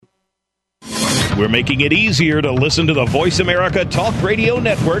We're making it easier to listen to the Voice America Talk Radio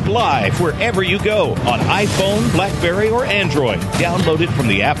Network live wherever you go on iPhone, BlackBerry, or Android. Download it from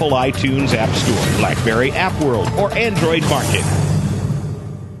the Apple iTunes App Store, BlackBerry App World, or Android Market.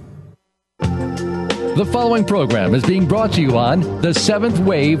 The following program is being brought to you on the Seventh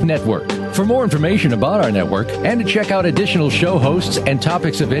Wave Network. For more information about our network and to check out additional show hosts and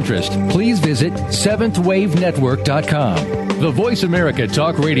topics of interest, please visit seventhwavenetwork.com. The Voice America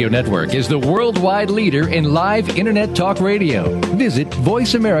Talk Radio Network is the worldwide leader in live Internet talk radio. Visit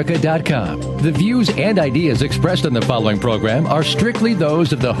voiceamerica.com. The views and ideas expressed on the following program are strictly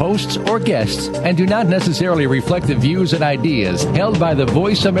those of the hosts or guests and do not necessarily reflect the views and ideas held by the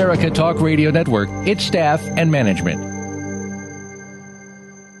Voice America Talk Radio Network, its staff, and management.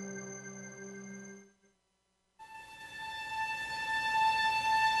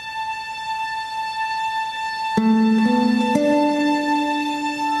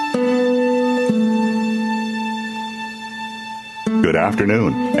 Good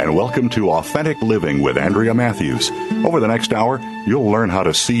afternoon, and welcome to Authentic Living with Andrea Matthews. Over the next hour, you'll learn how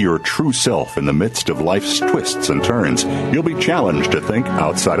to see your true self in the midst of life's twists and turns. You'll be challenged to think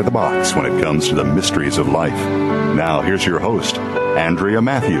outside of the box when it comes to the mysteries of life. Now, here's your host, Andrea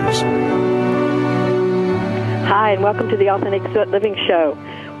Matthews. Hi, and welcome to the Authentic Living Show.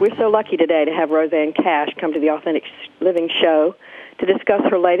 We're so lucky today to have Rosanne Cash come to the Authentic Living Show to discuss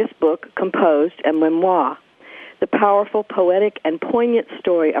her latest book, Composed, and Memoir, the powerful, poetic, and poignant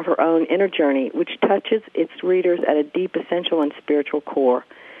story of her own inner journey, which touches its readers at a deep, essential, and spiritual core.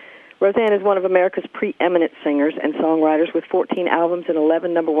 Rosanne is one of America's preeminent singers and songwriters with 14 albums and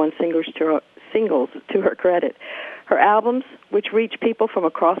 11 number-one singles to her credit. Her albums, which reach people from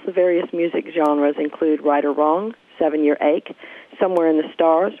across the various music genres, include Right or Wrong, 7-Year Ache, Somewhere in the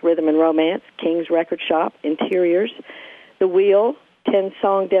Stars, Rhythm and Romance, King's Record Shop, Interiors, The Wheel,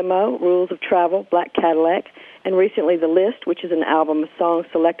 10-song demo, Rules of Travel, Black Cadillac, and recently The List, which is an album of songs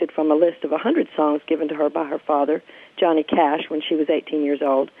selected from a list of 100 songs given to her by her father, Johnny Cash, when she was 18 years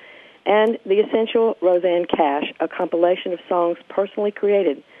old, and The Essential Rosanne Cash, a compilation of songs personally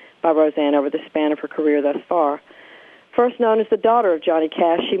created by Rosanne over the span of her career thus far. First known as the daughter of Johnny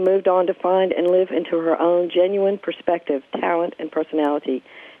Cash, she moved on to find and live into her own genuine perspective, talent, and personality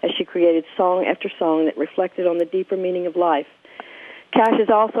as she created song after song that reflected on the deeper meaning of life. Cash has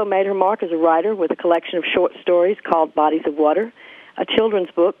also made her mark as a writer with a collection of short stories called Bodies of Water, a children's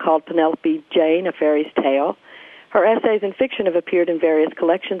book called Penelope Jane, A Fairy's Tale. Her essays and fiction have appeared in various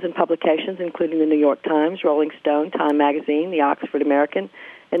collections and publications, including the New York Times, Rolling Stone, Time Magazine, the Oxford American,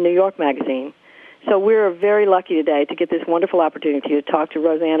 and New York Magazine. So we're very lucky today to get this wonderful opportunity to talk to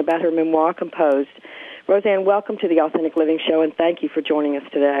Rosanne about her memoir, Composed. Rosanne, welcome to the Authentic Living Show, and thank you for joining us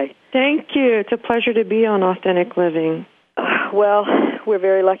today. Thank you. It's a pleasure to be on Authentic Living. Well, we're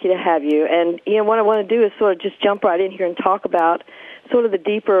very lucky to have you. And, what I want to do is sort of just jump right in here and talk about sort of the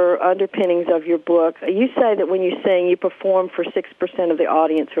deeper underpinnings of your book. You say that when you sing, you perform for 6% of the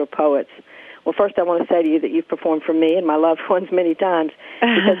audience who are poets. Well, first I want to say to you that you've performed for me and my loved ones many times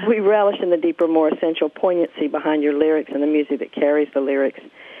because we relish in the deeper, more essential poignancy behind your lyrics and the music that carries the lyrics.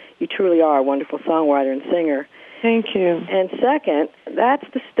 You truly are a wonderful songwriter and singer. Thank you. And second, that's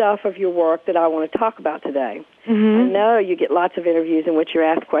the stuff of your work that I want to talk about today. Mm-hmm. I know you get lots of interviews in which you're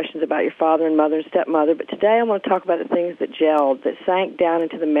asked questions about your father and mother and stepmother, but today I want to talk about the things that gelled, that sank down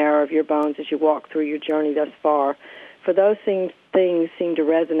into the marrow of your bones as you walked through your journey thus far. For those things seem to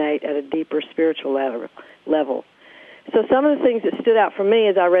resonate at a deeper spiritual level. So some of the things that stood out for me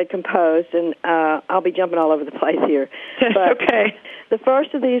as I read Composed, and I'll be jumping all over the place here. But okay. The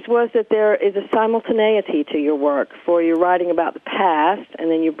first of these was that there is a simultaneity to your work, for you're writing about the past, and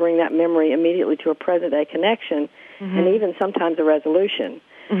then you bring that memory immediately to a present-day connection, mm-hmm. and even sometimes a resolution.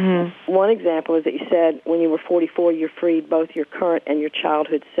 Mm-hmm. One example is that you said when you were 44, you freed both your current and your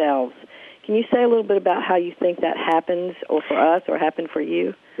childhood selves. Can you say a little bit about how you think that happens, or for us, or happened for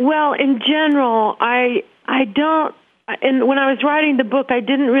you? Well, in general, I don't, and when I was writing the book, I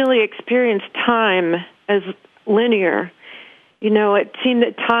didn't really experience time as linear. It seemed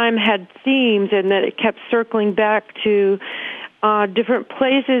that time had themes and that it kept circling back to different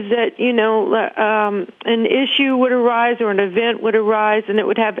places that, an issue would arise or an event would arise, and it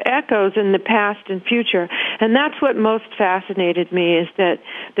would have echoes in the past and future. And that's what most fascinated me, is that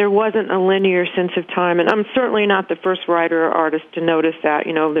there wasn't a linear sense of time. And I'm certainly not the first writer or artist to notice that.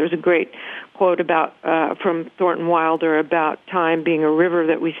 There's a great quote about from Thornton Wilder about time being a river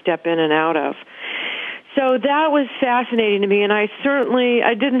that we step in and out of. So that was fascinating to me, and I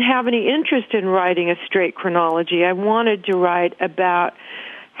didn't have any interest in writing a straight chronology. I wanted to write about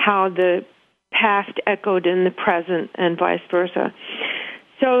how the past echoed in the present and vice versa.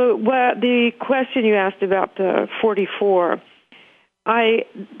 So the question you asked about the 44,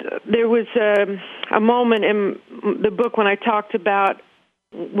 there was a moment in the book when I talked about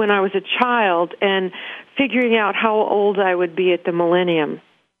when I was a child and figuring out how old I would be at the millennium.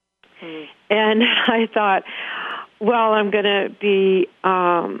 And I thought, well, I'm going to be,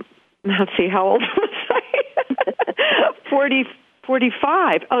 let's see, how old was I?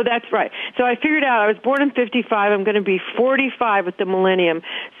 45. Oh, that's right. So I figured out I was born in 55. I'm going to be 45 at the millennium.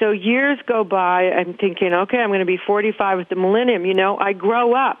 So years go by. I'm thinking, okay, I'm going to be 45 at the millennium. You know, I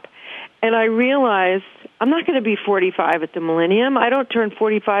grow up. And I realized I'm not going to be 45 at the millennium. I don't turn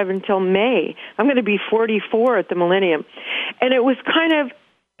 45 until May. I'm going to be 44 at the millennium. And it was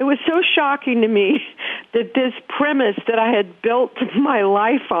so shocking to me that this premise that I had built my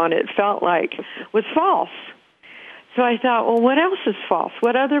life on, it felt like, was false. So I thought, well, what else is false?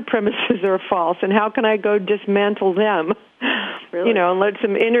 What other premises are false? And how can I go dismantle them? Really? You know, and let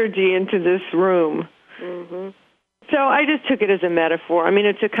some energy into this room. Mm-hmm. So I just took it as a metaphor. I mean,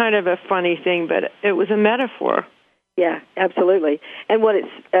 it's a kind of a funny thing, but it was a metaphor. Yeah, absolutely. And what it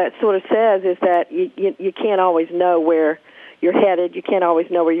sort of says is that you can't always know where you're headed. You can't always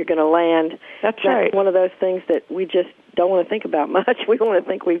know where you're going to land. That's right. One of those things that we just don't want to think about much. We want to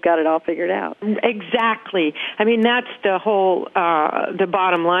think we've got it all figured out. Exactly. I mean, that's the whole, the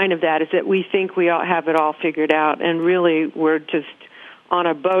bottom line of that is that we think we all have it all figured out, and really we're just on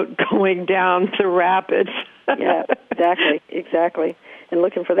a boat going down the rapids. Yeah, exactly. And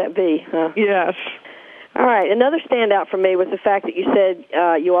looking for that V, huh? Yes. All right. Another standout for me was the fact that you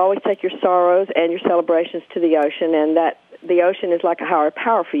said you always take your sorrows and your celebrations to the ocean, and that the ocean is like a higher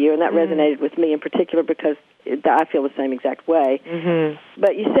power for you, and that resonated with me in particular because I feel the same exact way. Mm-hmm.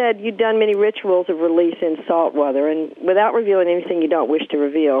 But you said you'd done many rituals of release in salt water, and without revealing anything you don't wish to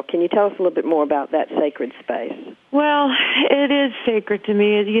reveal, can you tell us a little bit more about that sacred space? Well, it is sacred to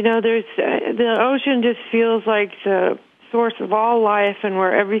me. You know, the ocean just feels like the source of all life and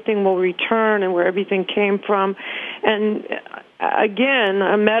where everything will return and where everything came from. And again,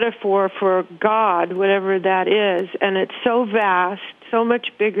 a metaphor for God, whatever that is. And it's so vast, so much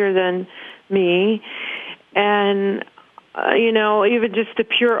bigger than me. And, you know, even just the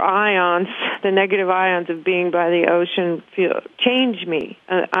pure ions, the negative ions of being by the ocean change me.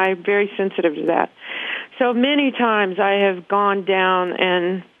 I'm very sensitive to that. So many times I have gone down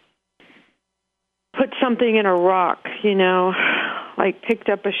and put something in a rock, you know, like picked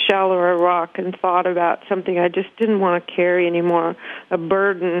up a shell or a rock and thought about something I just didn't want to carry anymore, a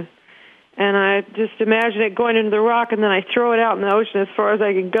burden. And I just imagine it going into the rock, and then I throw it out in the ocean as far as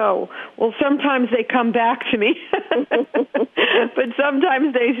I can go. Well, sometimes they come back to me, but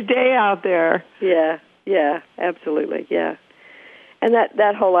sometimes they stay out there. Yeah, absolutely, yeah. And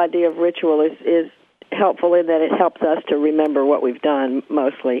that whole idea of ritual is helpful in that it helps us to remember what we've done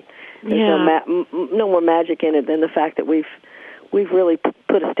mostly. There's no more magic in it than the fact that we've really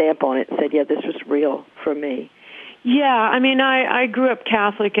put a stamp on it and said, yeah, this was real for me. Yeah, I mean, I grew up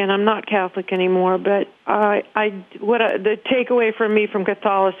Catholic, and I'm not Catholic anymore, but the takeaway for me from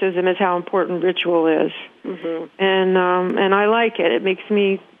Catholicism is how important ritual is. Mm-hmm. And I like it. It makes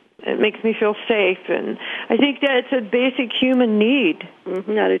me feel safe, and I think that it's a basic human need.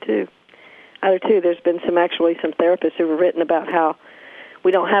 Mm-hmm, I do too. There's been some therapists who have written about how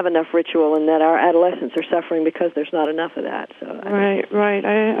we don't have enough ritual and that our adolescents are suffering because there's not enough of that. So Right.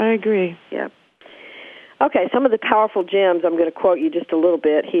 I agree. Yeah. Okay, some of the powerful gems, I'm going to quote you just a little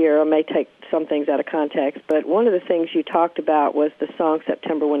bit here. I may take some things out of context, but one of the things you talked about was the song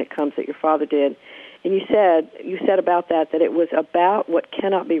September When It Comes that your father did. And you said about that it was about what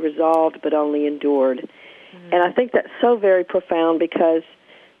cannot be resolved but only endured. Mm-hmm. And I think that's so very profound because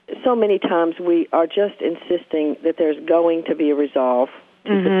so many times we are just insisting that there's going to be a resolve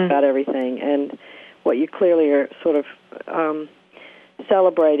to about everything. And what you clearly are sort of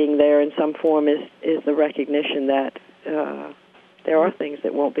celebrating there in some form is the recognition that there are things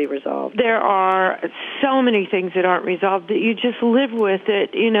that won't be resolved. There are so many things that aren't resolved that you just live with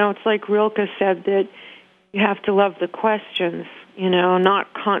it. You know, it's like Rilke said that you have to love the questions, you know, not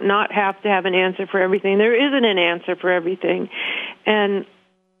have to have an answer for everything. There isn't an answer for everything. And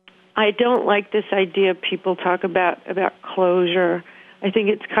I don't like this idea people talk about closure. I think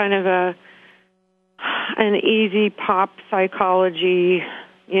it's kind of an easy pop psychology,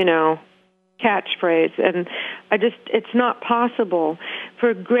 you know, catchphrase. And it's not possible.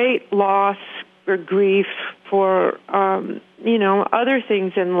 For great loss, for grief, for, you know, other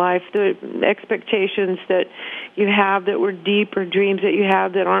things in life, the expectations that you have that were deep or dreams that you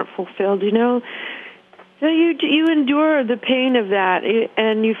have that aren't fulfilled, you know, so you endure the pain of that,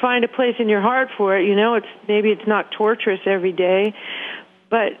 and you find a place in your heart for it. You know, maybe it's not torturous every day,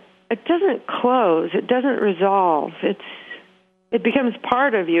 but it doesn't close. It doesn't resolve. It becomes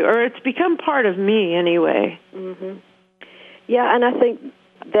part of you, or it's become part of me anyway. Mm-hmm. Yeah, and I think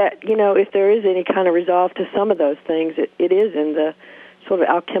that, if there is any kind of resolve to some of those things, it is in the sort of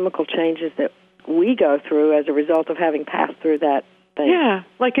alchemical changes that we go through as a result of having passed through that thing. Yeah,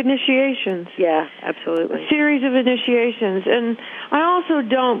 like initiations. Yeah, absolutely. A series of initiations. And I also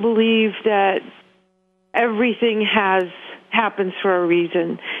don't believe that everything happens for a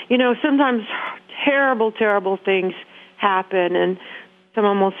reason. Sometimes terrible, terrible things happen, and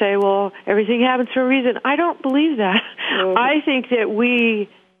someone will say, well, everything happens for a reason. I don't believe that. Mm-hmm. I think that we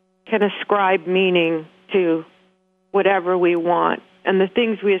can ascribe meaning to whatever we want, and the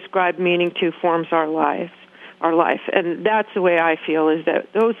things we ascribe meaning to forms our life. And that's the way I feel, is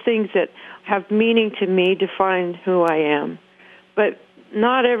that those things that have meaning to me define who I am. But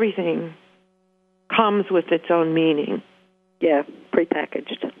not everything comes with its own meaning. Yeah,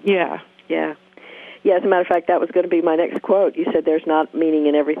 prepackaged. Yeah. Yeah. Yeah, as a matter of fact, that was going to be my next quote. You said there's not meaning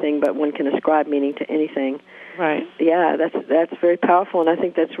in everything, but one can ascribe meaning to anything. Right. Yeah, that's very powerful, and I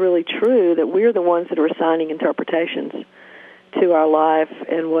think that's really true, that we're the ones that are assigning interpretations to our life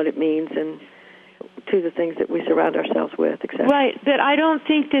and what it means, and to the things that we surround ourselves with, etc. Right, but I don't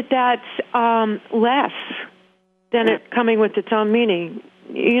think that that's less than it coming with its own meaning.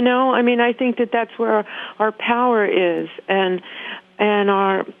 I think that that's where our power is, and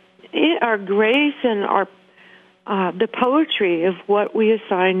our grace, and our the poetry of what we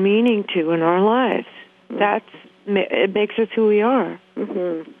assign meaning to in our lives. It makes us who we are.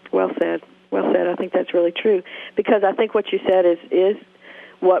 Mm-hmm. Well said. Well said. I think that's really true, because I think what you said is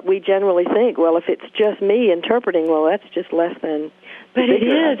what we generally think. Well, if it's just me interpreting, well, that's just less than. But it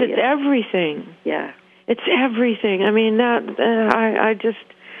is. Idea. It's everything. Yeah. It's everything.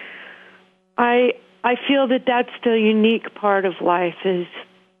 I feel that that's the unique part of life, is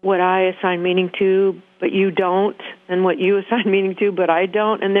what I assign meaning to, but you don't, and what you assign meaning to, but I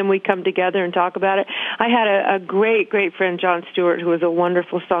don't, and then we come together and talk about it. I had a great, great friend, John Stewart, who was a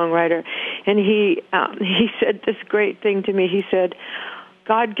wonderful songwriter, and he said this great thing to me. He said,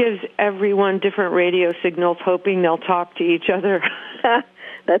 God gives everyone different radio signals, hoping they'll talk to each other.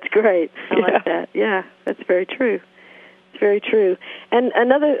 That's great. I like that. Yeah, that's very true. It's very true. And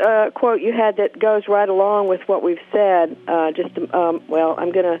another quote you had that goes right along with what we've said, I'm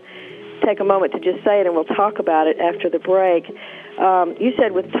going to take a moment to just say it, and we'll talk about it after the break. You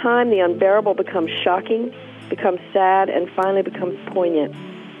said, with time, the unbearable becomes shocking, becomes sad, and finally becomes poignant.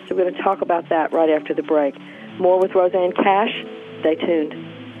 So we're going to talk about that right after the break. More with Rosanne Cash. Stay tuned.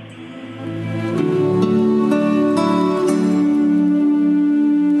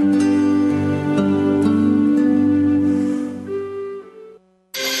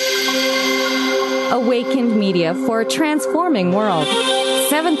 Awakened media for a transforming world.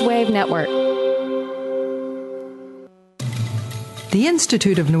 Seventh Wave Network. The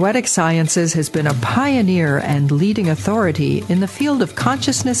Institute of Noetic Sciences has been a pioneer and leading authority in the field of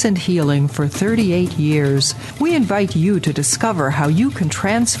consciousness and healing for 38 years. We invite you to discover how you can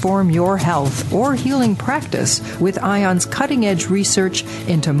transform your health or healing practice with ION's cutting-edge research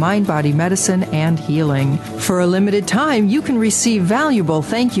into mind-body medicine and healing. For a limited time, you can receive valuable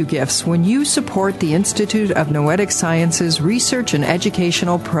thank you gifts when you support the Institute of Noetic Sciences research and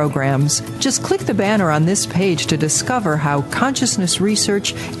educational programs. Just click the banner on this page to discover how consciousness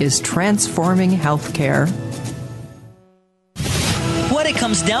research is transforming healthcare. What it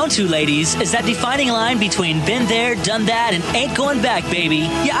comes down to, ladies, is that defining line between been there, done that, and ain't going back, baby.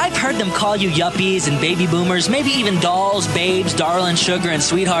 Yeah, I've heard them call you yuppies and baby boomers, maybe even dolls, babes, darling, sugar, and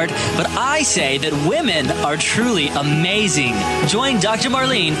sweetheart, but I say that women are truly amazing. Join Dr.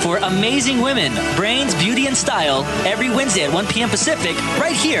 Marlene for Amazing Women, Brains, Beauty, and Style every Wednesday at 1 p.m. Pacific,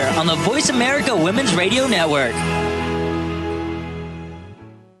 right here on the Voice America Women's Radio Network.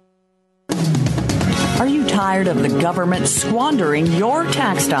 Are you tired of the government squandering your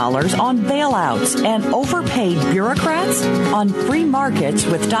tax dollars on bailouts and overpaid bureaucrats? On Free Markets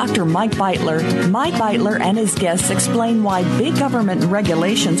with Dr. Mike Beitler and his guests explain why big government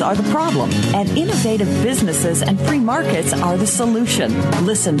regulations are the problem and innovative businesses and free markets are the solution.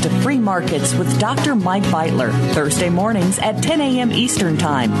 Listen to Free Markets with Dr. Mike Beitler, Thursday mornings at 10 a.m. Eastern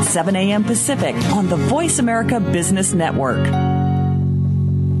Time, 7 a.m. Pacific on the Voice America Business Network.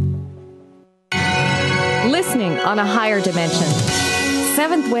 Listening on a higher dimension.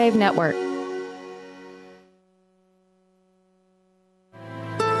 Seventh Wave Network.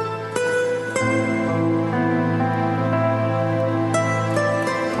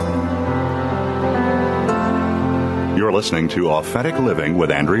 You're listening to Authentic Living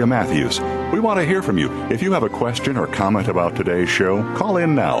with Andrea Matthews. We want to hear from you. If you have a question or comment about today's show, call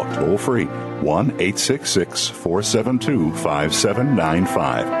in now, toll free,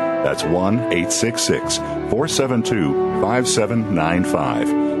 1-866-472-5795. That's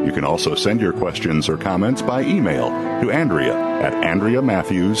 1-866-472-5795. You can also send your questions or comments by email to Andrea at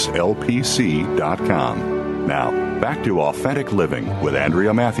AndreaMatthewsLPC.com. Now, back to Authentic Living with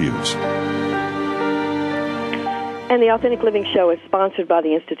Andrea Matthews. And the Authentic Living Show is sponsored by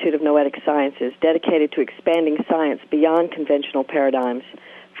the Institute of Noetic Sciences, dedicated to expanding science beyond conventional paradigms.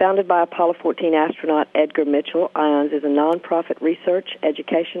 Founded by Apollo 14 astronaut Edgar Mitchell, IONS is a nonprofit research,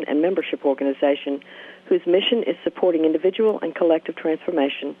 education, and membership organization whose mission is supporting individual and collective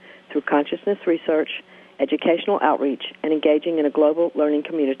transformation through consciousness research, educational outreach, and engaging in a global learning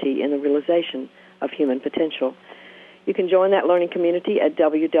community in the realization of human potential. You can join that learning community at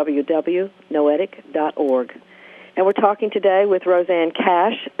www.noetic.org. And we're talking today with Rosanne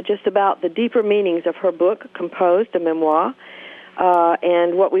Cash just about the deeper meanings of her book, Composed, a Memoir.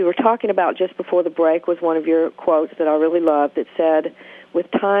 And what we were talking about just before the break was one of your quotes that I really loved that said,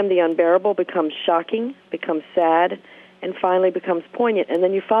 with time the unbearable becomes shocking, becomes sad, and finally becomes poignant. And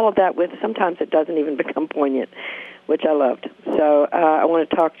then you followed that with sometimes it doesn't even become poignant, which I loved. So I want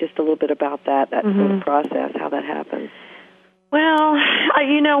to talk just a little bit about that sort of process, how that happens. Well,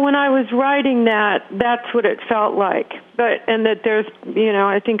 when I was writing that, that's what it felt like. And that there's,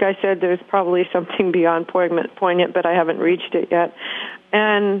 I think I said there's probably something beyond poignant, but I haven't reached it yet.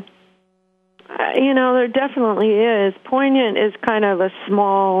 And, there definitely is. Poignant is kind of a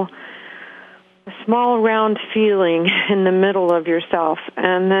small round feeling in the middle of yourself.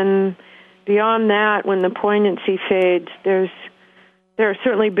 And then beyond that, when the poignancy fades, there are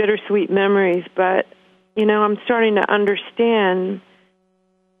certainly bittersweet memories, but I'm starting to understand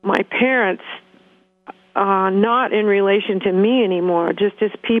my parents not in relation to me anymore, just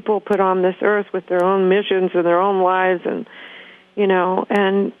as people put on this earth with their own missions and their own lives, and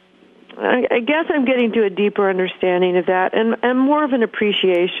and I guess I'm getting to a deeper understanding of that and more of an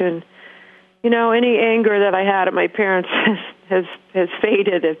appreciation. Any anger that I had at my parents has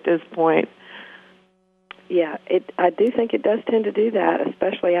faded at this point. Yeah, I do think it does tend to do that,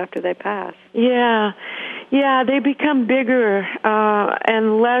 especially after they pass. Yeah, they become bigger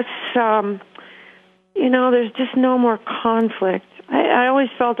and less, there's just no more conflict. I always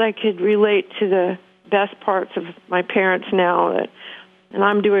felt I could relate to the best parts of my parents now, and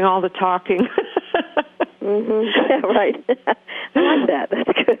I'm doing all the talking. Yeah, right. I like that.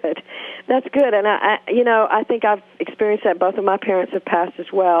 That's good. And I think I've experienced that. Both of my parents have passed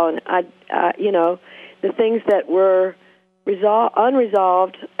as well, and the things that were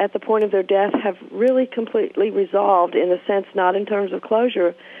unresolved at the point of their death have really completely resolved, in the sense, not in terms of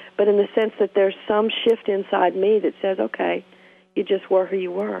closure, but in the sense that there's some shift inside me that says, okay, you just were who you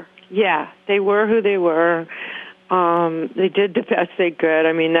were. Yeah, they were who they were. They did the best they could.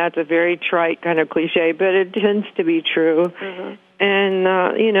 I mean, that's a very trite kind of cliche, but it tends to be true. Mm-hmm. And,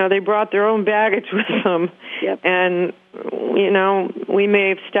 they brought their own baggage with them. Yep. And, we may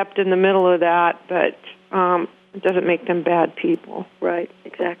have stepped in the middle of that, but it doesn't make them bad people. Right,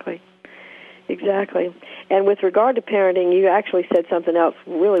 exactly. And with regard to parenting, you actually said something else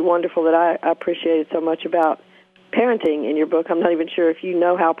really wonderful that I appreciated so much about parenting in your book. I'm not even sure if you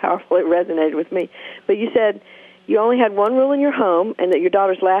know how powerful it resonated with me. But you said you only had one rule in your home, and that your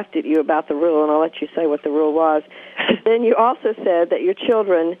daughters laughed at you about the rule, and I'll let you say what the rule was. But then you also said that your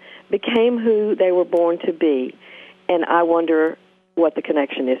children became who they were born to be, and I wonder what the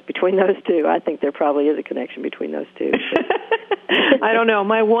connection is between those two. I think there probably is a connection between those two. I don't know.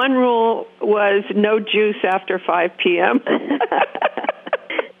 My one rule was no juice after 5 p.m.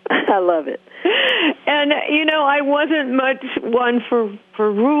 I love it. And, I wasn't much one for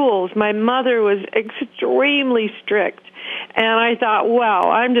rules. My mother was extremely strict. And I thought, wow,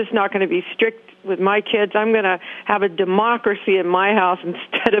 I'm just not going to be strict with my kids. I'm going to have a democracy in my house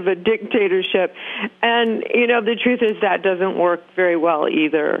instead of a dictatorship. And, the truth is that doesn't work very well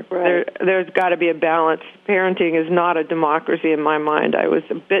either. Right. There's got to be a balance. Parenting is not a democracy in my mind. I was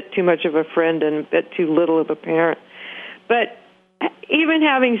a bit too much of a friend and a bit too little of a parent. But even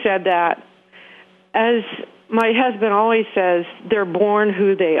having said that, as my husband always says, they're born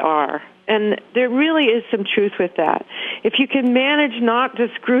who they are. And there really is some truth with that. If you can manage not to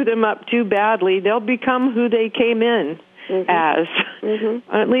screw them up too badly, they'll become who they came in as. Mm-hmm.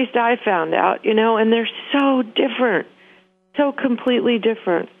 At least I found out, and they're so different, so completely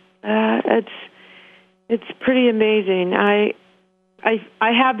different. It's pretty amazing. I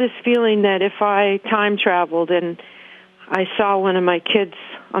have this feeling that if I time traveled and I saw one of my kids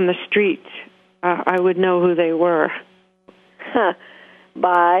on the street, I would know who they were.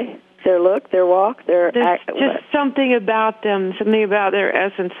 by their look, their walk, their There's just something about them, something about their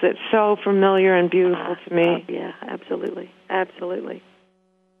essence that's so familiar and beautiful to me. Yeah, absolutely.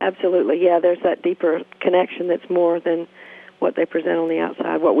 Yeah, there's that deeper connection that's more than what they present on the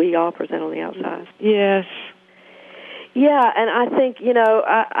outside, what we all present on the outside. Yes. Yeah, and I think,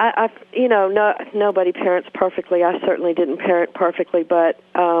 nobody parents perfectly. I certainly didn't parent perfectly, but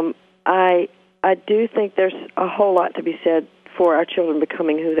I do think there's a whole lot to be said for our children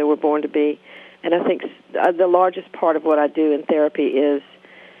becoming who they were born to be. And I think the largest part of what I do in therapy is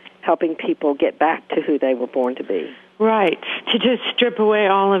helping people get back to who they were born to be. Right, to just strip away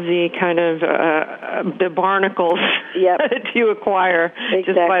all of the kind of the barnacles that you acquire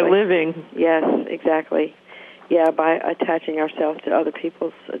just by living. Yes, exactly. Yeah, by attaching ourselves to other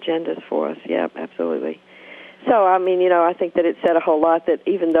people's agendas for us. Yeah, absolutely. So, I mean, I think that it said a whole lot that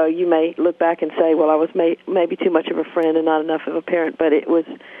even though you may look back and say, well, I was maybe too much of a friend and not enough of a parent, but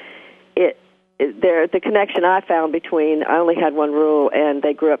the connection I found between I only had one rule and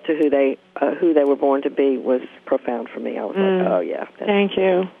they grew up to who they were born to be was profound for me. I was like, oh, yeah. Thank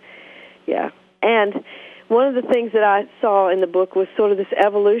you. Yeah. And one of the things that I saw in the book was sort of this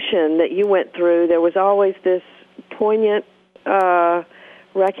evolution that you went through. There was always this poignant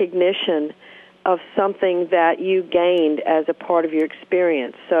recognition of something that you gained as a part of your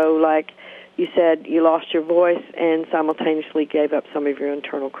experience. So, like you said, you lost your voice and simultaneously gave up some of your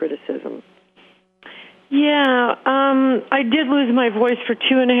internal criticism. Yeah, I did lose my voice for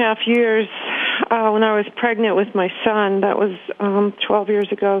 2.5 years when I was pregnant with my son. That was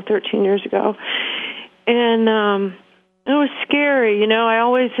 13 years ago. And it was scary. I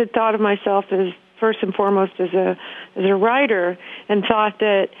always had thought of myself as, first and foremost, as a writer, and thought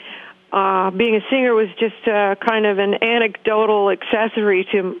that being a singer was just kind of an anecdotal accessory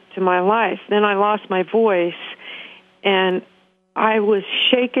to my life. Then I lost my voice, and I was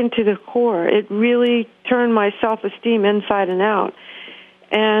shaken to the core. It really turned my self-esteem inside and out.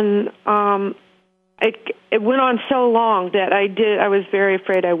 And it went on so long that I was very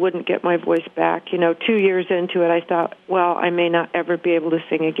afraid I wouldn't get my voice back. 2 years into it, I thought, well, I may not ever be able to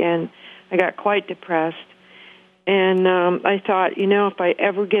sing again. I got quite depressed. And I thought, if I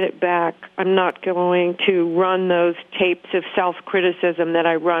ever get it back, I'm not going to run those tapes of self-criticism that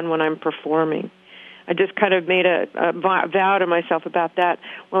I run when I'm performing. I just kind of made a vow to myself about that.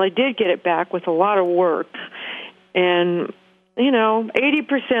 Well, I did get it back with a lot of work. And,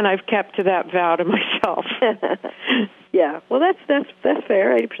 80% I've kept to that vow to myself. Yeah, well, that's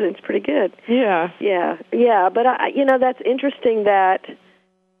fair. 80% is pretty good. Yeah. Yeah, but, that's interesting that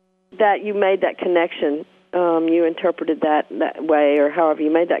you made that connection. You interpreted that way, or however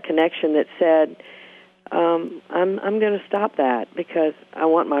you made that connection that said, I'm going to stop that because I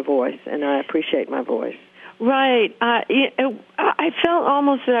want my voice and I appreciate my voice. Right. I felt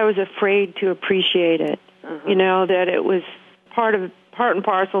almost that I was afraid to appreciate it. That it was part and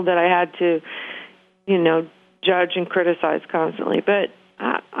parcel that I had to, judge and criticize constantly. But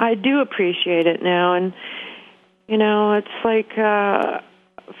I do appreciate it now, and it's like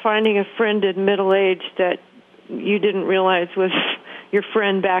finding a friend in middle age that you didn't realize was your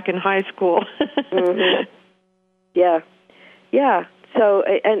friend back in high school. Mm-hmm. Yeah. So,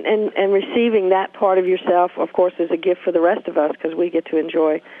 and receiving that part of yourself, of course, is a gift for the rest of us because we get to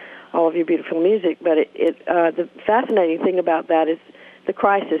enjoy all of your beautiful music. But the fascinating thing about that is the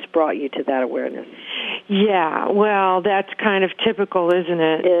crisis brought you to that awareness. Yeah, well, that's kind of typical, isn't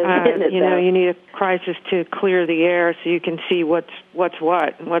it? You need a crisis to clear the air so you can see what's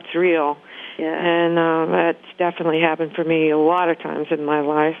what and what's real. Yeah. And that's definitely happened for me a lot of times in my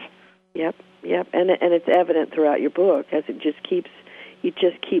life. Yep. And it's evident throughout your book as you just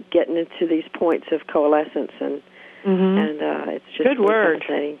keep getting into these points of coalescence and it's just good word.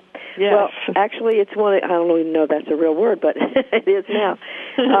 Fascinating. Yes. Well, actually, it's one. I don't even know if that's a real word, but it is now.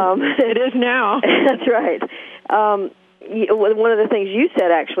 It is now. That's right. One of the things you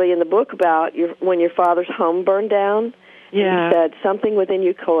said actually in the book about when your father's home burned down. Yeah. You said something within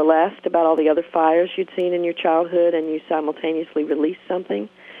you coalesced about all the other fires you'd seen in your childhood, and you simultaneously released something.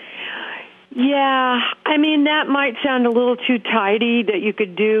 Yeah, I mean, that might sound a little too tidy that you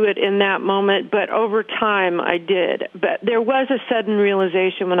could do it in that moment, but over time I did. But there was a sudden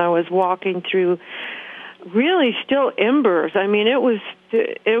realization when I was walking through really still embers. I mean,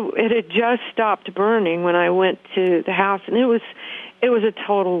 it had just stopped burning when I went to the house, and it was a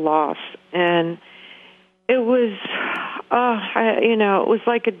total loss. And it was, it was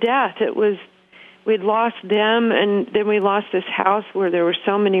like a death. We'd lost them, and then we lost this house where there were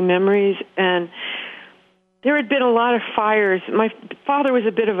so many memories, and there had been a lot of fires. My father was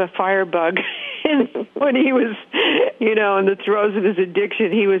a bit of a firebug. And when he was, in the throes of his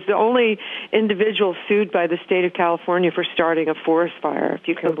addiction, he was the only individual sued by the state of California for starting a forest fire, if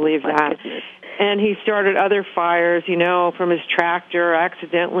you can believe that. And he started other fires, from his tractor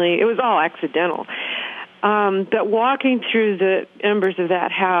accidentally. It was all accidental. But walking through the embers of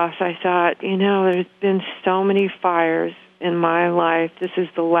that house, I thought, there's been so many fires in my life. This is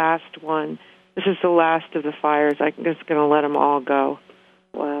the last one. This is the last of the fires. I'm just going to let them all go.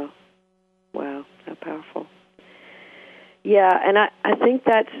 Wow, how powerful. Yeah, and I think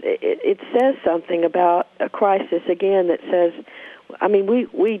it says something about a crisis, again, that says,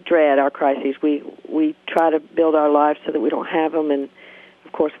 we dread our crises. We try to build our lives so that we don't have them, and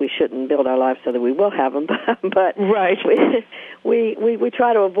of course we shouldn't build our lives so that we will have them, but right. we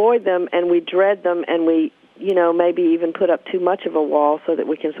try to avoid them, and we dread them, and we maybe even put up too much of a wall so that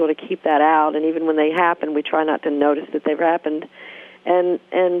we can sort of keep that out, and even when they happen, we try not to notice that they've happened. And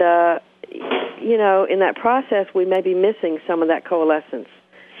in that process, we may be missing some of that coalescence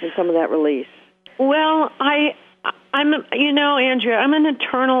and some of that release. Well, I'm Andrea, I'm an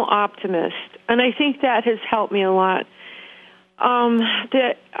eternal optimist, and I think that has helped me a lot.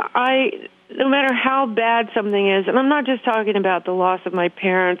 No matter how bad something is, and I'm not just talking about the loss of my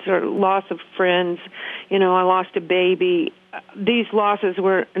parents or loss of friends, I lost a baby. These losses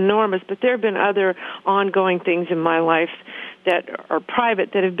were enormous, but there have been other ongoing things in my life that are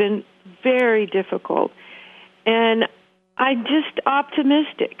private that have been very difficult. And I'm just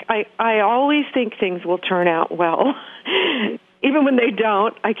optimistic. I always think things will turn out well. Even when they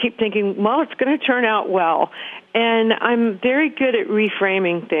don't, I keep thinking, well, it's going to turn out well. And I'm very good at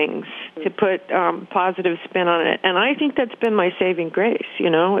reframing things to put positive spin on it. And I think that's been my saving grace,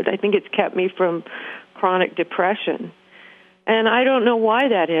 I think it's kept me from chronic depression. And I don't know why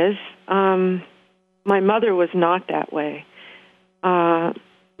that is. My mother was not that way.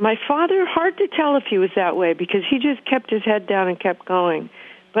 My father, hard to tell if he was that way because he just kept his head down and kept going.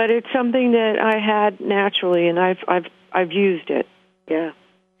 But it's something that I had naturally, and I've used it. Yeah.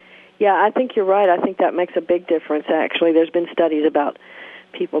 Yeah, I think you're right. I think that makes a big difference, actually. There's been studies about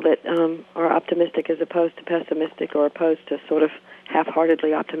people that are optimistic as opposed to pessimistic or opposed to sort of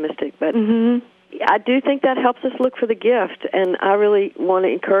half-heartedly optimistic. But I do think that helps us look for the gift, and I really want to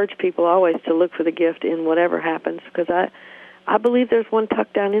encourage people always to look for the gift in whatever happens because I believe there's one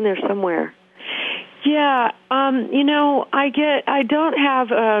tucked down in there somewhere. Yeah, I don't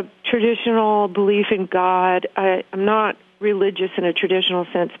have a traditional belief in God. I'm not religious in a traditional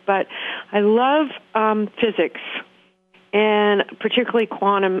sense, but I love physics, and particularly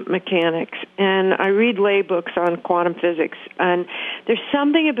quantum mechanics. And I read lay books on quantum physics. And there's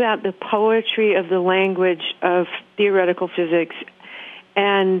something about the poetry of the language of theoretical physics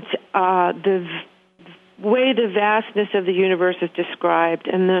and the way the vastness of the universe is described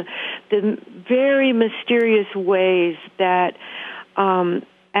and the very mysterious ways that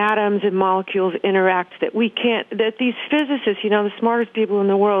atoms and molecules interact that these physicists, the smartest people in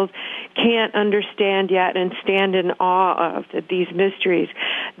the world, can't understand yet and stand in awe of, these mysteries.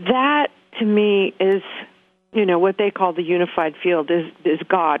 That, to me, is, what they call the unified field, is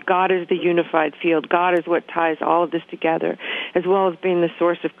God. God is the unified field. God is what ties all of this together, as well as being the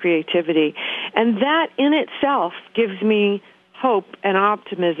source of creativity. And that in itself gives me hope and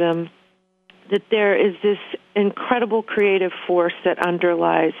optimism that there is this incredible creative force that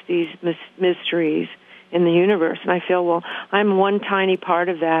underlies these mysteries in the universe. And I feel, well, I'm one tiny part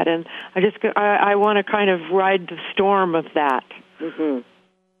of that, and I want to kind of ride the storm of that.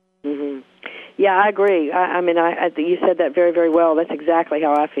 Yeah, I agree. I you said that very, very well. That's exactly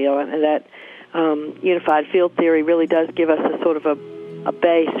how I feel, and that unified field theory really does give us a sort of a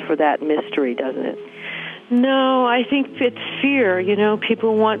base for that mystery, doesn't it? No, I think it's fear.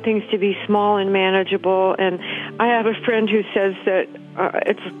 People want things to be small and manageable, and I have a friend who says that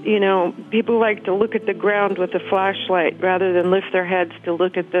people like to look at the ground with a flashlight rather than lift their heads to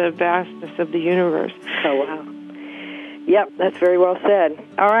look at the vastness of the universe. Oh, wow. Yep, that's very well said.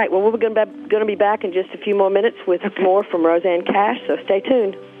 All right, well, we're going to be back in just a few more minutes with more from Rosanne Cash, so stay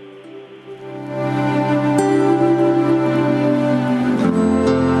tuned.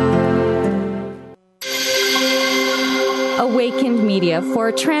 Awakened Media for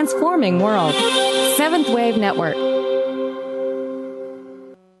a transforming world. Seventh Wave Network.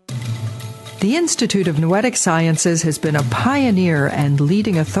 The Institute of Noetic Sciences has been a pioneer and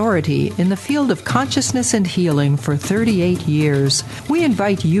leading authority in the field of consciousness and healing for 38 years. We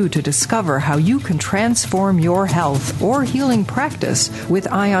invite you to discover how you can transform your health or healing practice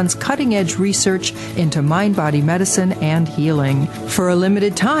with ION's cutting-edge research into mind-body medicine and healing. For a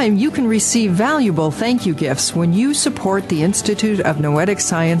limited time, you can receive valuable thank you gifts when you support the Institute of Noetic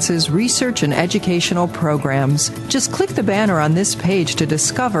Sciences research and educational programs. Just click the banner on this page to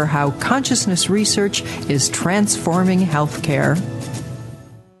discover how consciousness research is transforming healthcare.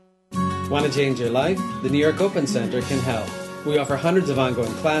 Want to change your life? The New York Open Center can help. We offer hundreds of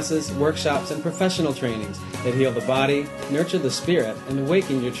ongoing classes, workshops, and professional trainings that heal the body, nurture the spirit, and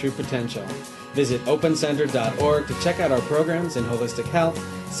awaken your true potential. Visit opencenter.org to check out our programs in holistic health,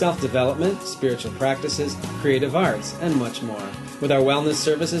 self-development, spiritual practices, creative arts, and much more. With our wellness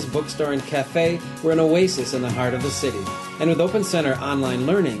services, bookstore, and cafe, we're an oasis in the heart of the city. And with Open Center online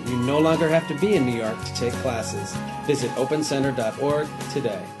learning, you no longer have to be in New York to take classes. Visit opencenter.org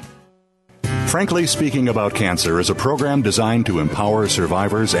today. Frankly Speaking About Cancer is a program designed to empower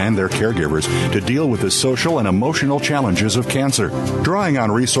survivors and their caregivers to deal with the social and emotional challenges of cancer. Drawing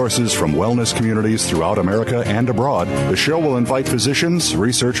on resources from wellness communities throughout America and abroad, the show will invite physicians,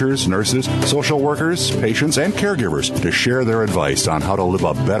 researchers, nurses, social workers, patients, and caregivers to share their advice on how to live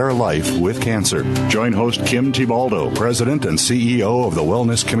a better life with cancer. Join host Kim Tibaldo, President and CEO of the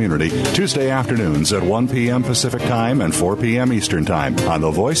Wellness Community, Tuesday afternoons at 1 p.m. Pacific Time and 4 p.m. Eastern Time on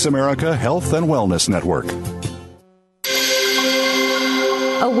the Voice America Health and Wellness Network.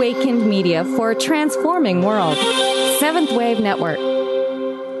 Awakened Media for a transforming world. Seventh Wave Network.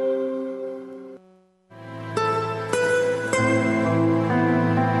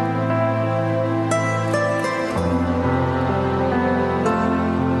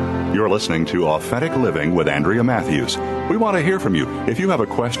 You're listening to Authentic Living with Andrea Matthews. We want to hear from you. If you have a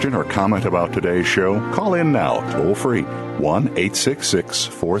question or comment about today's show, call in now, toll free,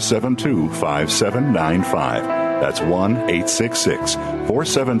 1-866-472-5795. That's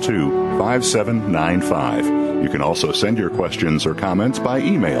 1-866-472-5795. You can also send your questions or comments by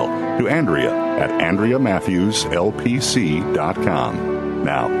email to Andrea at AndreaMatthewsLPC.com.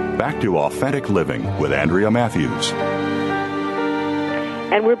 Now, back to Authentic Living with Andrea Matthews.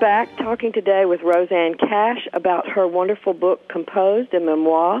 And we're back talking today with Rosanne Cash about her wonderful book, Composed, a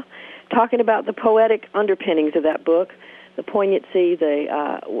Memoir, talking about the poetic underpinnings of that book, the poignancy,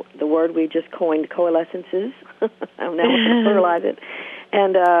 the word we just coined, coalescences. I'm now going to pluralize it,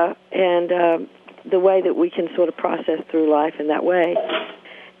 and the way that we can sort of process through life in that way.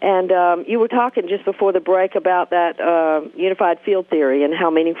 And you were talking just before the break about that unified field theory and how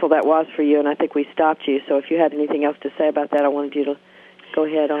meaningful that was for you, and I think we stopped you. So if you had anything else to say about that, I wanted you to go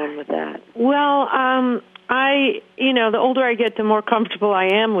ahead on with that. Well, the older I get, the more comfortable I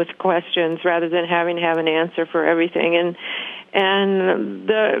am with questions rather than having to have an answer for everything. And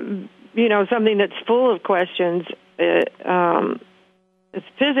something that's full of questions is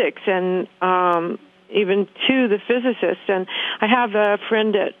physics, and even to the physicists. And I have a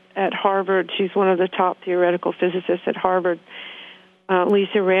friend at Harvard. She's one of the top theoretical physicists at Harvard,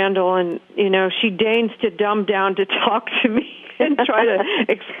 Lisa Randall, and, she deigns to dumb down to talk to me and try to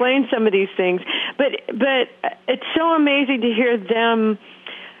explain some of these things. But it's so amazing to hear them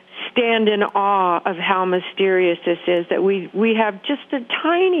stand in awe of how mysterious this is, that we have just the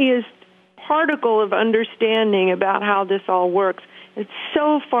tiniest particle of understanding about how this all works. It's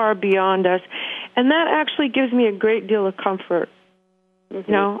so far beyond us. And that actually gives me a great deal of comfort.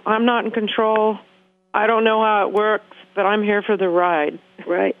 Mm-hmm. I'm not in control. I don't know how it works, but I'm here for the ride.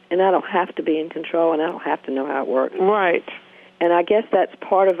 Right. And I don't have to be in control, and I don't have to know how it works. Right. And I guess that's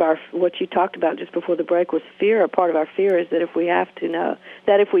part of what you talked about just before the break was fear. A part of our fear is that if we have to know,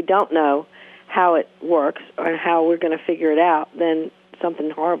 that if we don't know how it works or how we're going to figure it out, then something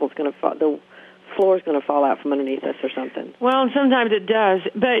horrible is going to fall. The floor is going to fall out from underneath us or something. Well, and sometimes it does.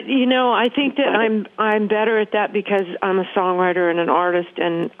 But, I think that I'm better at that because I'm a songwriter and an artist,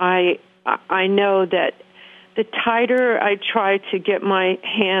 and I know that the tighter I try to get my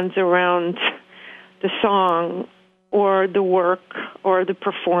hands around the song or the work or the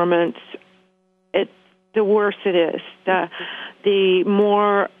performance, the worse it is. The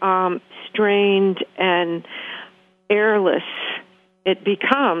more strained and airless it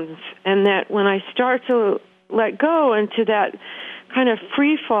becomes, and that when I start to let go into that kind of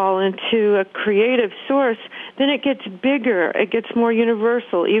free fall into a creative source, then it gets bigger, it gets more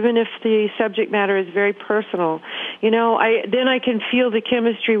universal, even if the subject matter is very personal. Then I can feel the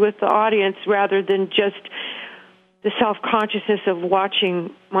chemistry with the audience rather than just the self-consciousness of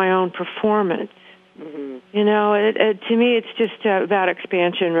watching my own performance. Mm-hmm. To me, it's just about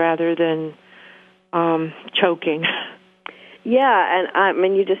expansion rather than choking. Yeah, and I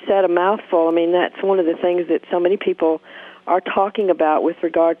mean, you just said a mouthful. I mean, that's one of the things that so many people are talking about with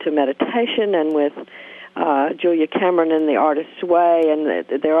regard to meditation, and with Julia Cameron in The Artist's Way,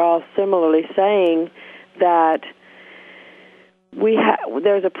 and they're all similarly saying that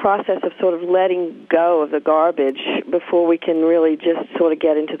there's a process of sort of letting go of the garbage before we can really just sort of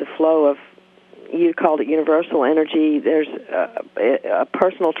get into the flow of, you called it universal energy. There's a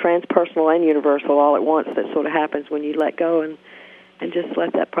personal, transpersonal, and universal all at once that sort of happens when you let go and just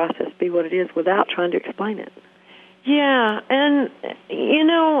let that process be what it is without trying to explain it. Yeah, and,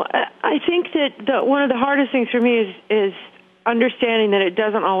 I think that one of the hardest things for me is understanding that it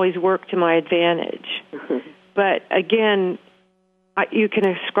doesn't always work to my advantage. But, again, you can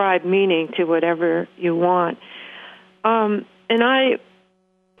ascribe meaning to whatever you want. And I've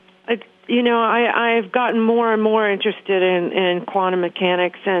gotten more and more interested in quantum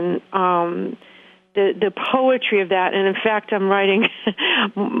mechanics and the poetry of that. And in fact, I'm writing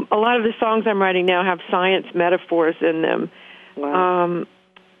a lot of the songs I'm writing now have science metaphors in them. Wow.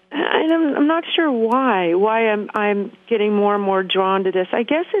 And I'm not sure why I'm getting more and more drawn to this. I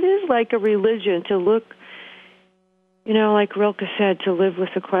guess it is like a religion to look, like Rilke said, to live with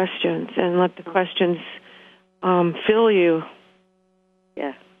the questions and let the questions fill you.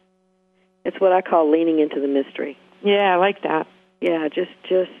 Yeah. It's what I call leaning into the mystery. Yeah, I like that. Yeah, just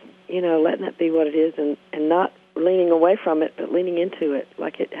letting it be what it is, and not leaning away from it, but leaning into it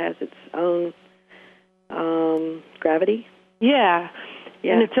like it has its own gravity. Yeah.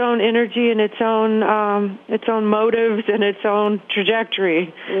 Yeah. And its own energy and its own motives and its own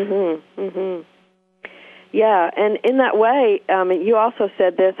trajectory. Yeah, and in that way, you also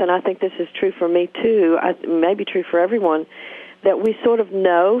said this, and I think this is true for me too, maybe true for everyone, that we sort of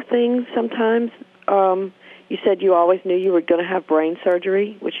know things sometimes. You said you always knew you were going to have brain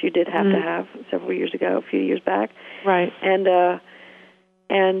surgery, which you did have to have several years ago, a few years back. Right.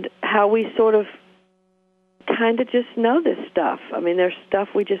 And how we sort of kind of just know this stuff. I mean, there's stuff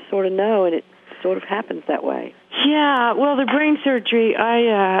we just sort of know, and it sort of happens that way. Yeah, well, the brain surgery,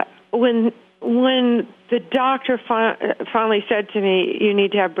 when the doctor finally said to me, you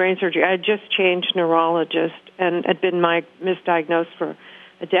need to have brain surgery, I had just changed neurologist and had been misdiagnosed for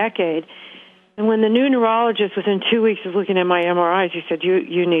a decade. And when the new neurologist, within 2 weeks of looking at my MRIs, he said,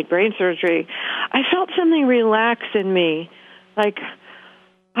 you need brain surgery, I felt something relax in me, like,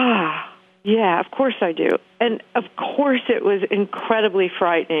 yeah, of course I do. And of course it was incredibly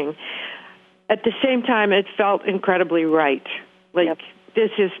frightening. At the same time, it felt incredibly right. Like,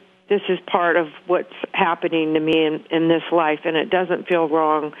 this is part of what's happening to me in this life, and it doesn't feel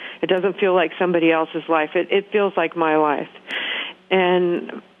wrong. It doesn't feel like somebody else's life. It feels like my life.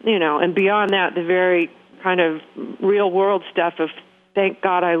 And, and beyond that, the very kind of real-world stuff of, thank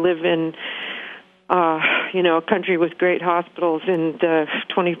God I live in, a country with great hospitals in the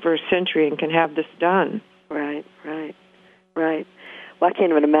 21st century and can have this done. Right. Well, I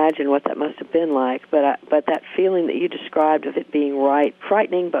can't even imagine what that must have been like, but that feeling that you described of it being right,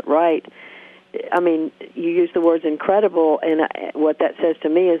 frightening but right, I mean, you use the words incredible, and what that says to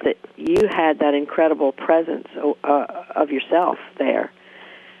me is that you had that incredible presence of yourself there.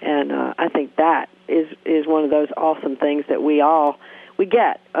 And I think that is one of those awesome things that we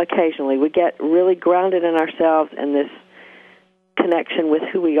get occasionally. We get really grounded in ourselves and this connection with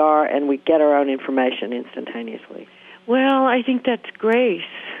who we are, and we get our own information instantaneously. Well, I think that's grace,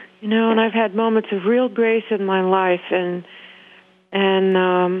 and I've had moments of real grace in my life, and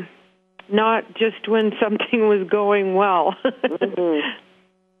not just when something was going well.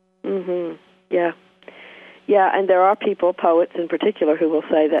 Yeah, and there are people, poets in particular, who will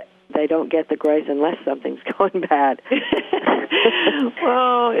say that they don't get the grace unless something's going bad.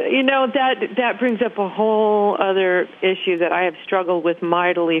 Well, that brings up a whole other issue that I have struggled with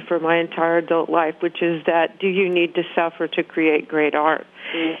mightily for my entire adult life, which is that, do you need to suffer to create great art?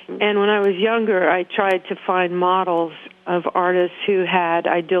 And when I was younger, I tried to find models of artists who had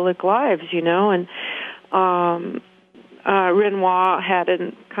idyllic lives, and Renoir had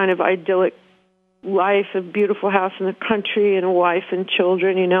a kind of idyllic life, a beautiful house in the country and a wife and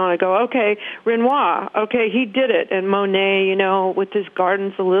children, and I go, okay, Renoir, okay, he did it. And Monet, with his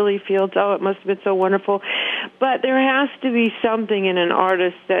gardens, the lily fields, it must have been so wonderful. But there has to be something in an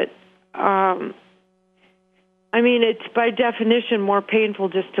artist that, it's by definition more painful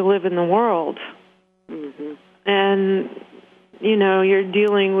just to live in the world. And, you're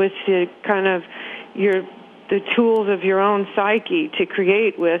dealing with the kind of the tools of your own psyche to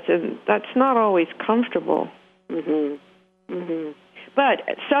create with, and that's not always comfortable. But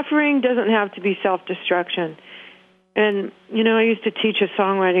suffering doesn't have to be self-destruction. And, I used to teach a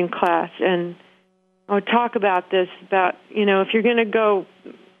songwriting class, and talk about this, about, if you're going to go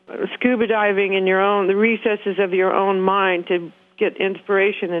scuba diving in the recesses of your own mind to get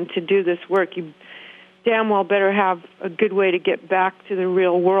inspiration and to do this work, you damn well better have a good way to get back to the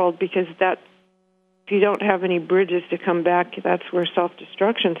real world, because if you don't have any bridges to come back, that's where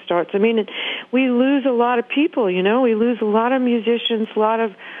self-destruction starts. I mean, we lose a lot of people, we lose a lot of musicians, a lot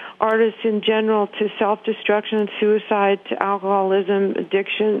of artists in general to self-destruction and suicide, to alcoholism,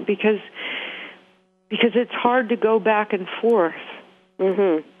 addiction, because it's hard to go back and forth.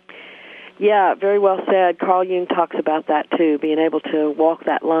 Mm-hmm. Yeah, very well said. Carl Jung talks about that, too, being able to walk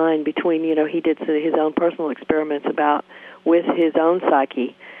that line between, he did his own personal experiments with his own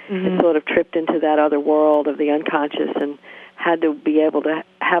psyche, and sort of tripped into that other world of the unconscious and had to be able to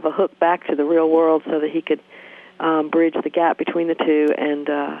have a hook back to the real world so that he could bridge the gap between the two. And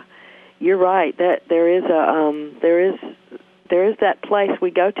you're right, that there is that place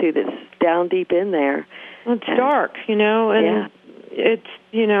we go to that's down deep in there. Well, it's dark, and it's,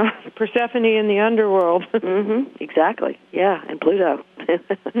 Persephone in the underworld. Exactly, yeah, and Pluto.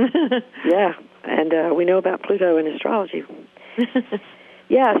 Yeah, and we know about Pluto in astrology.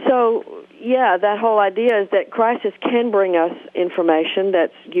 That whole idea is that crisis can bring us information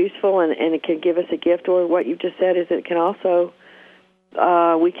that's useful and it can give us a gift, or what you've just said is it can also,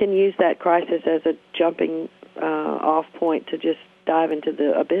 we can use that crisis as a jumping off point to just dive into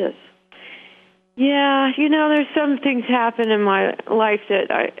the abyss. Yeah, there's some things happen in my life that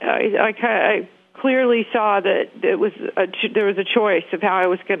I clearly saw that there was a choice of how I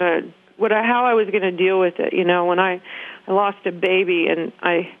was going to deal with it. When I lost a baby and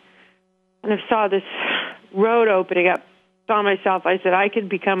I kind of saw this road opening up, I said I could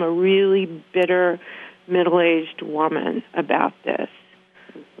become a really bitter, middle-aged woman about this,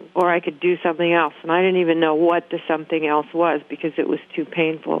 or I could do something else. And I didn't even know what the something else was because it was too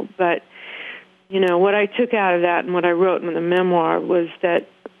painful. But what I took out of that and what I wrote in the memoir was that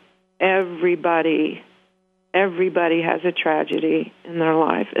everybody has a tragedy in their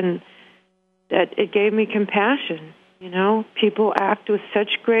life, and that it gave me compassion. People act with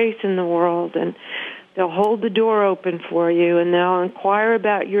such grace in the world, and they'll hold the door open for you, and they'll inquire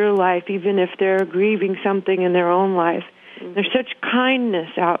about your life, even if they're grieving something in their own life. There's such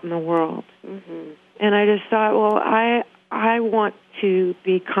kindness out in the world. And I just thought, well, I want to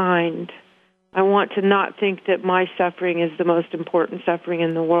be kind. I want to not think that my suffering is the most important suffering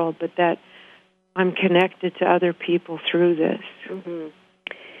in the world, but that I'm connected to other people through this.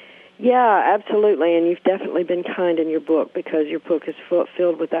 Yeah, absolutely, and you've definitely been kind in your book, because your book is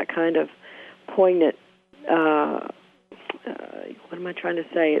filled with that kind of poignant, what am I trying to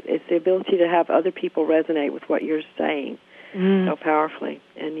say? It's the ability to have other people resonate with what you're saying so powerfully,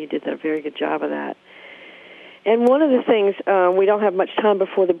 and you did a very good job of that. And one of the things, we don't have much time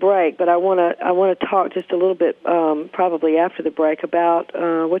before the break, but I want to talk just a little bit, probably after the break, about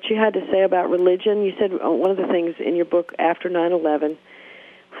what you had to say about religion. You said one of the things in your book after 9/11,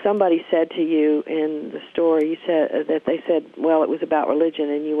 somebody said to you in the story, you said that they said, well, it was about religion,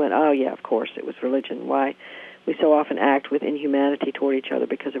 and you went, oh yeah, of course it was religion. Why we so often act with inhumanity toward each other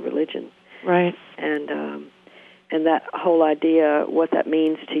because of religion. Right. And that whole idea, what that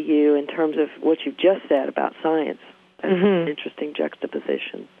means to you in terms of what you've just said about science. That's an interesting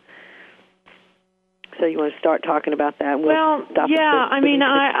juxtaposition. So you want to start talking about that? And well, yeah, I mean,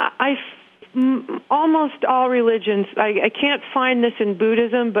 almost all religions, I can't find this in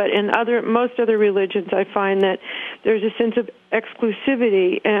Buddhism, but in most other religions I find that there's a sense of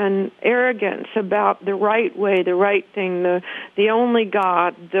exclusivity and arrogance about the right way, the right thing, the only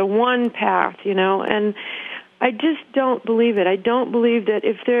God, the one path, and I just don't believe it. I don't believe that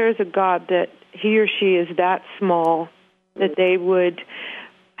if there is a God, that he or she is that small, that they would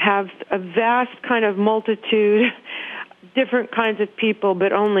have a vast kind of multitude, different kinds of people,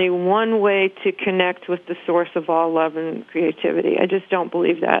 but only one way to connect with the source of all love and creativity. I just don't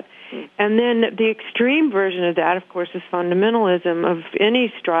believe that. And then the extreme version of that, of course, is fundamentalism of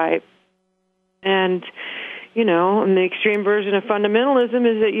any stripe. And and the extreme version of fundamentalism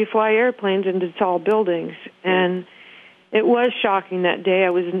is that you fly airplanes into tall buildings. And it was shocking that day. I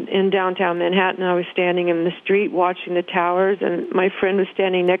was in downtown Manhattan. I was standing in the street watching the towers, and my friend was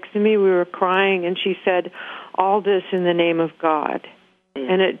standing next to me. We were crying, and she said, all this in the name of God.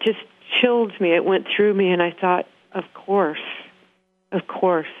 And it just chilled me. It went through me, and I thought, of course.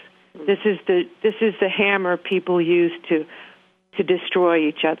 This is the hammer people use to destroy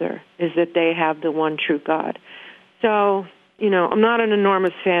each other, is that they have the one true God. So, I'm not an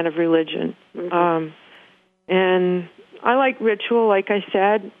enormous fan of religion. And I like ritual, like I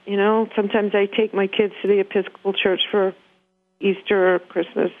said. Sometimes I take my kids to the Episcopal Church for Easter or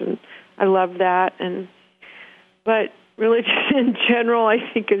Christmas, and I love that. But religion in general, I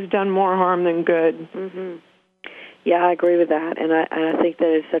think, has done more harm than good. Mm-hmm. Yeah, I agree with that, and I think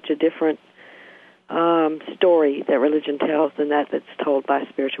that is such a different story that religion tells than that's told by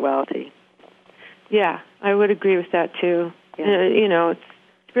spirituality. Yeah, I would agree with that too. Yeah.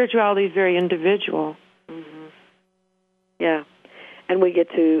 Spirituality is very individual. Mm-hmm. Yeah, and we get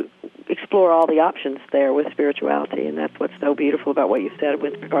to explore all the options there with spirituality, and that's what's so beautiful about what you said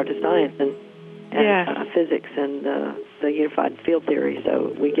with regard to science and physics and the unified field theory.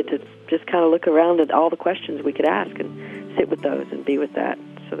 So we get to just kind of look around at all the questions we could ask and sit with those and be with that.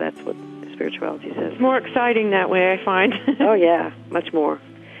 So that's what spirituality says. It's more exciting that way, I find. Oh, yeah, much more.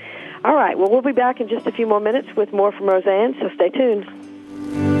 All right, well, we'll be back in just a few more minutes with more from Rosanne, so stay tuned.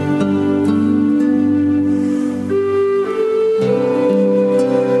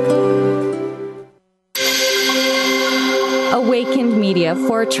 Awakened media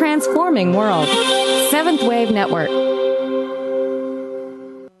for a transforming world. Seventh Wave Network.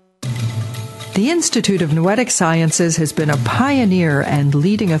 The Institute of Noetic Sciences has been a pioneer and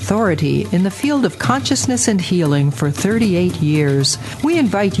leading authority in the field of consciousness and healing for 38 years. We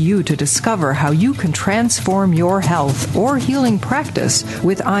invite you to discover how you can transform your health or healing practice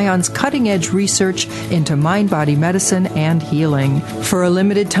with ION's cutting-edge research into mind-body medicine and healing. For a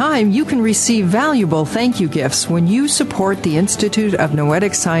limited time, you can receive valuable thank you gifts when you support the Institute of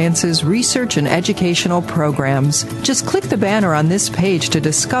Noetic Sciences research and educational programs. Just click the banner on this page to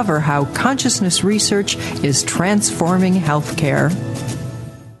discover how consciousness research is transforming healthcare.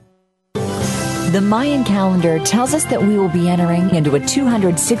 The Mayan calendar tells us that we will be entering into a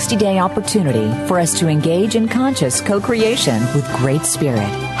 260-day opportunity for us to engage in conscious co-creation with Great Spirit.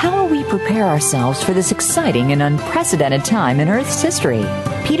 How will we prepare ourselves for this exciting and unprecedented time in Earth's history?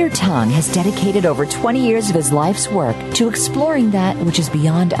 Peter Tung has dedicated over 20 years of his life's work to exploring that which is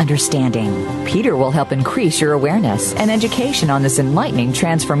beyond understanding. Peter will help increase your awareness and education on this enlightening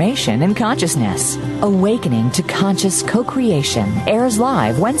transformation in consciousness. Awakening to Conscious Co-Creation airs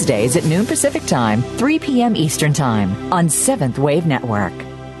live Wednesdays at noon Pacific Time, 3 p.m. Eastern Time on Seventh Wave Network.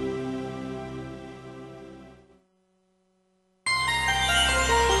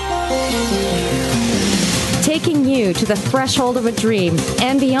 Taking you to the threshold of a dream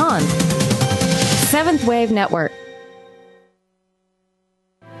and beyond. Seventh Wave Network.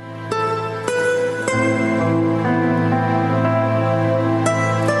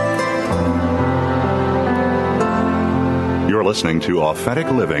 You're listening to Authentic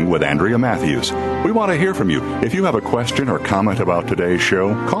Living with Andrea Matthews. We want to hear from you. If you have a question or comment about today's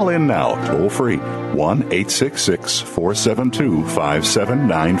show, call in now, toll free,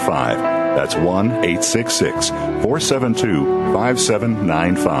 1-866-472-5795. That's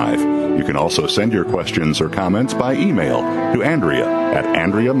 1-866-472-5795. You can also send your questions or comments by email to Andrea at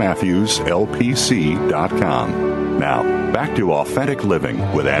AndreaMatthewsLPC.com. Now, back to Authentic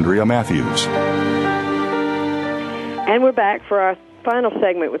Living with Andrea Matthews. And we're back for our final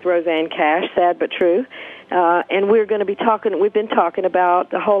segment with Rosanne Cash, Sad But True. And we're going to be we've been talking about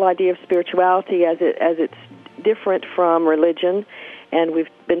the whole idea of spirituality as it's different from religion. And we've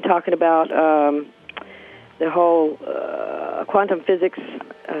been talking about the whole quantum physics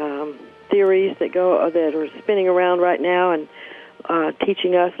theories that are spinning around right now and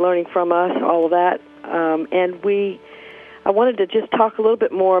teaching us, learning from us, all of that. And I wanted to just talk a little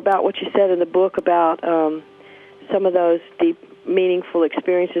bit more about what you said in the book about some of those deep, meaningful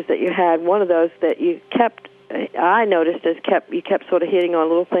experiences that you had. One of those that I noticed you kept sort of hitting on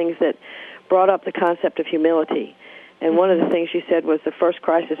little things that brought up the concept of humility. And one of the things you said was the first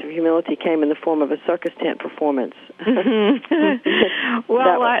crisis of humility came in the form of a circus tent performance.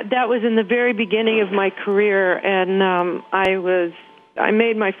 Well, that was in the very beginning of my career, and I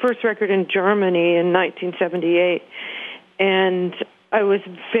made my first record in Germany in 1978, and I was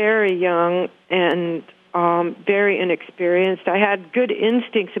very young and very inexperienced. I had good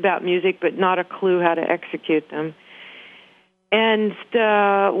instincts about music, but not a clue how to execute them. And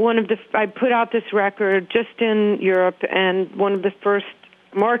I put out this record just in Europe, and one of the first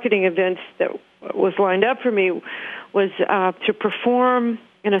marketing events that was lined up for me was to perform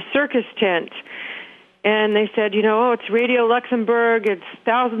in a circus tent. And they said, it's Radio Luxembourg, it's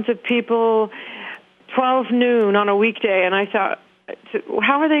thousands of people, 12 noon on a weekday. And I thought,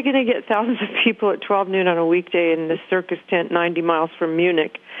 how are they going to get thousands of people at 12 noon on a weekday in this circus tent 90 miles from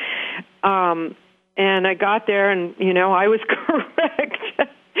Munich? And I got there, and, I was correct.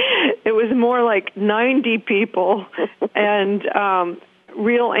 It was more like 90 people and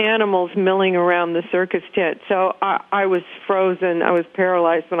real animals milling around the circus tent. So I was frozen. I was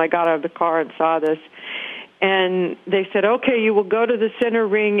paralyzed when I got out of the car and saw this. And they said, okay, you will go to the center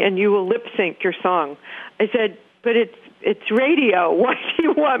ring and you will lip sync your song. I said, but it's radio. Why do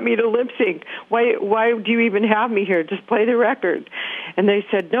you want me to lip sync? Why do you even have me here? Just play the record. And they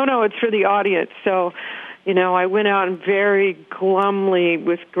said, no, it's for the audience. So, I went out and very glumly,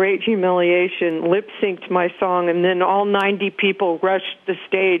 with great humiliation, lip synced my song, and then all 90 people rushed the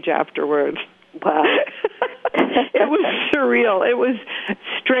stage afterwards. Wow. It was surreal. It was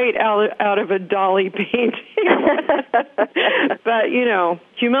straight out of a Dali painting. But,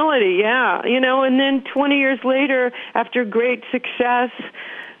 humility, yeah. And then 20 years later, after great success,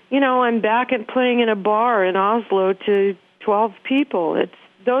 I'm back and playing in a bar in Oslo to 12 people.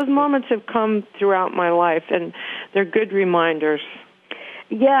 Those moments have come throughout my life, and they're good reminders.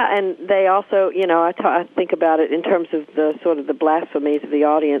 Yeah, and they also, I think about it in terms of the sort of the blasphemies of the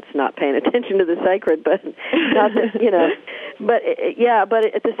audience not paying attention to the sacred, but not that, but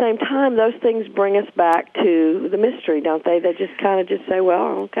at the same time, those things bring us back to the mystery, don't they? They just kind of just say,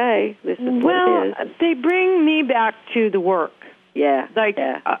 well, okay, this is what it is. They bring me back to the work. Yeah.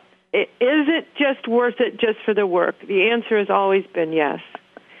 Is it just worth it just for the work? The answer has always been yes.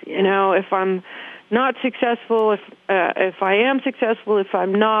 Yeah. If I'm not successful, if I am successful, if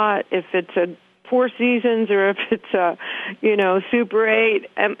I'm not, if it's a Four Seasons or if it's a, Super 8,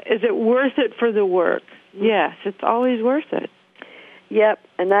 is it worth it for the work? Yes, it's always worth it. Yep,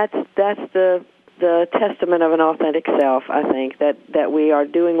 and that's the testament of an authentic self, I think, that we are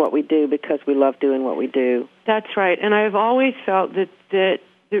doing what we do because we love doing what we do. That's right, and I've always felt that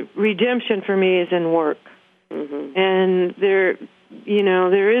the redemption for me is in work. Mm-hmm. And there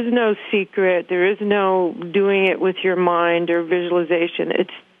is no secret. There is no doing it with your mind or visualization.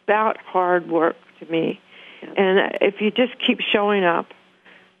 It's about hard work to me. Yeah. And if you just keep showing up,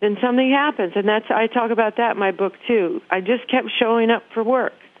 then something happens. And I talk about that in my book, too. I just kept showing up for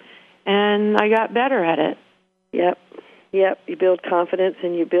work, and I got better at it. Yep. You build confidence,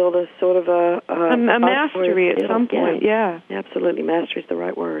 and you build a sort of a mastery at some point, yeah. Absolutely. Mastery is the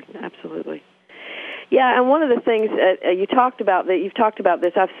right word. Absolutely. Yeah, and one of the things you've talked about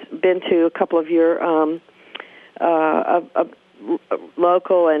this. I've been to a couple of your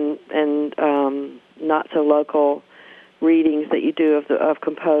local and not so local readings that you do of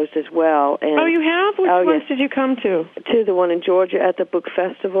composed as well. And, you have? Which ones did you come to? To the one in Georgia at the Book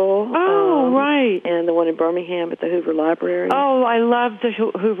Festival. Oh, right. And the one in Birmingham at the Hoover Library. Oh, I love the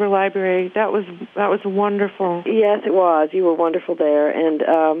Hoover Library. That was wonderful. Yes, it was. You were wonderful there.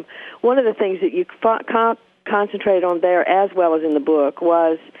 And one of the things that you concentrated on there as well as in the book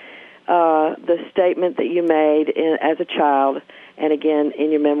was the statement that you made as a child and again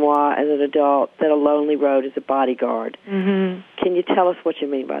in your memoir as an adult, that a lonely road is a bodyguard. Mm-hmm. Can you tell us what you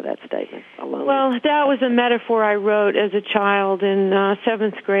mean by that statement? Well, that was a metaphor I wrote as a child in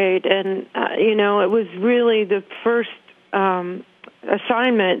 7th grade, and, it was really the first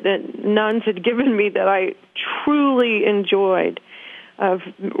assignment that nuns had given me that I truly enjoyed, of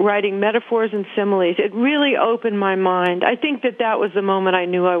writing metaphors and similes. It really opened my mind. I think that was the moment I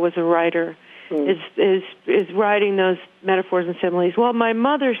knew I was a writer. Is writing those metaphors and similes. Well, my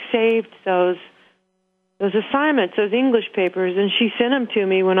mother saved those assignments, those English papers, and she sent them to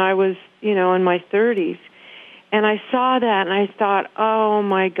me when I was, in my 30s. And I saw that, and I thought, oh,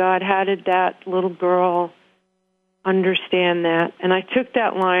 my God, how did that little girl understand that? And I took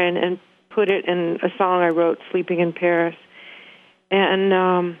that line and put it in a song I wrote, Sleeping in Paris.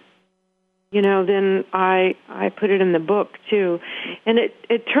 And, then I put it in the book, too. And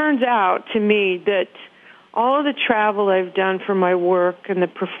it turns out to me that all of the travel I've done for my work and the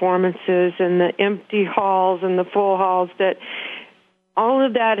performances and the empty halls and the full halls, that all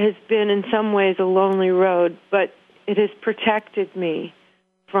of that has been in some ways a lonely road, but it has protected me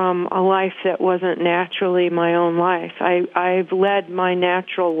from a life that wasn't naturally my own life. I've led my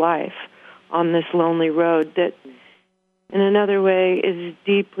natural life on this lonely road that, in another way, is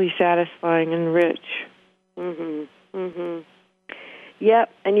deeply satisfying and rich. Mm-hmm. Mm-hmm. Yep,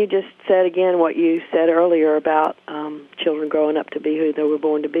 and you just said again what you said earlier about children growing up to be who they were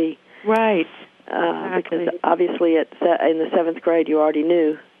born to be. Right. Exactly. Because obviously in the 7th grade you already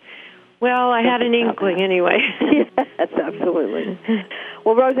knew. Well, I had an inkling anyway. Yes, absolutely.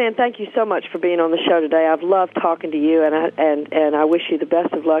 Well, Rosanne, thank you so much for being on the show today. I've loved talking to you, and I wish you the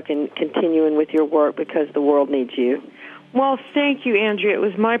best of luck in continuing with your work because the world needs you. Well, thank you, Andrea. It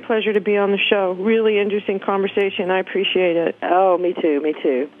was my pleasure to be on the show. Really interesting conversation. I appreciate it. Oh, me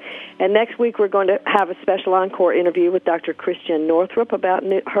too. And next week we're going to have a special encore interview with Dr. Christian Northrup about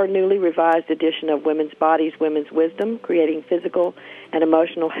her newly revised edition of Women's Bodies, Women's Wisdom, Creating Physical and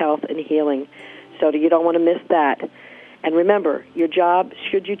Emotional Health and Healing. So you don't want to miss that. And remember, your job,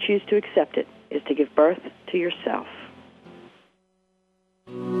 should you choose to accept it, is to give birth to yourself.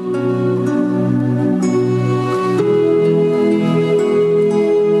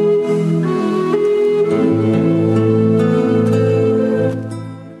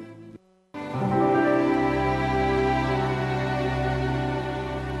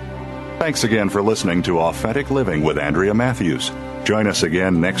 Thanks again for listening to Authentic Living with Andrea Matthews. Join us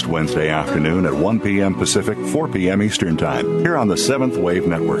again next Wednesday afternoon at 1 p.m. Pacific, 4 p.m. Eastern Time, here on the Seventh Wave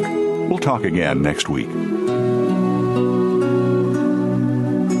Network. We'll talk again next week.